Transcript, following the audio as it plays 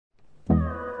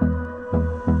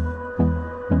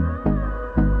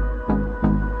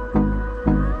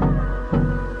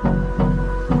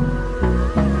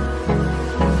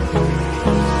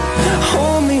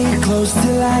close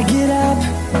till I get up.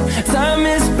 Time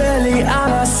is barely on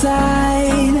our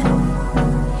side.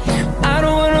 I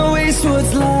don't wanna waste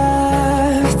what's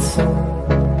left.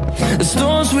 The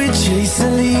storms we chase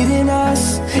are leading us,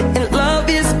 and love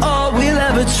is all we'll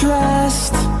ever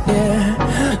trust. Yeah,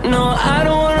 no, I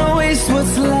don't wanna waste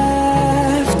what's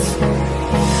left.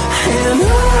 And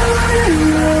on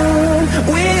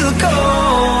we'll go,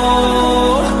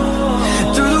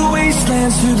 through the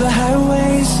wastelands, through the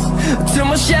highways, till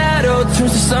my shadow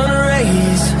turns to sun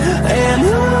rays. And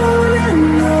on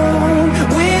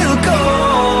we'll go,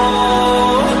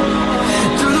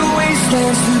 through the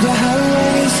wastelands, through the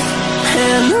highways,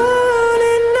 and on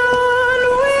we'll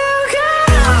go.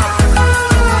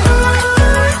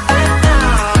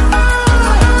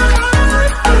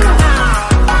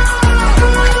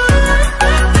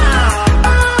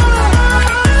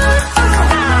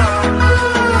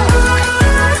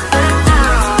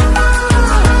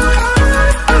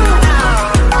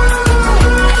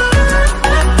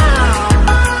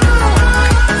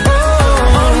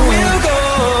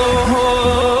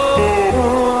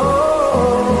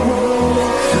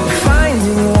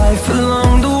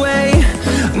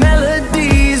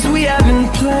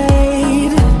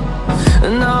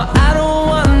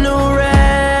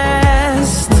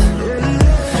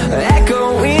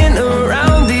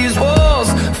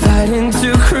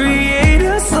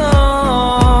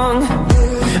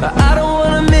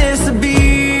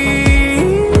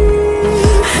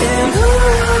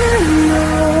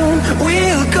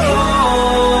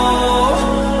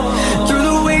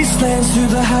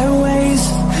 Through the highways,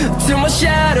 till my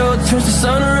shadow turns to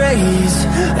sun rays.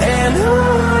 And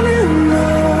on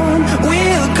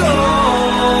we'll go,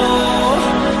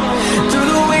 through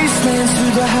the wastelands,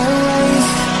 through the highways,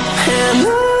 and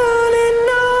on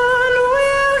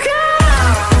we'll go.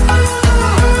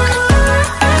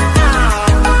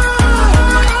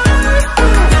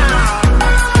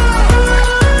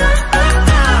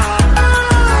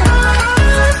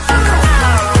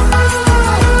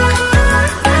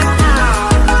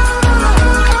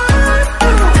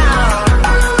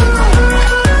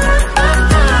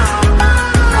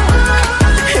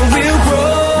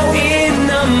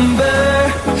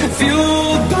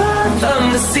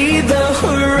 See the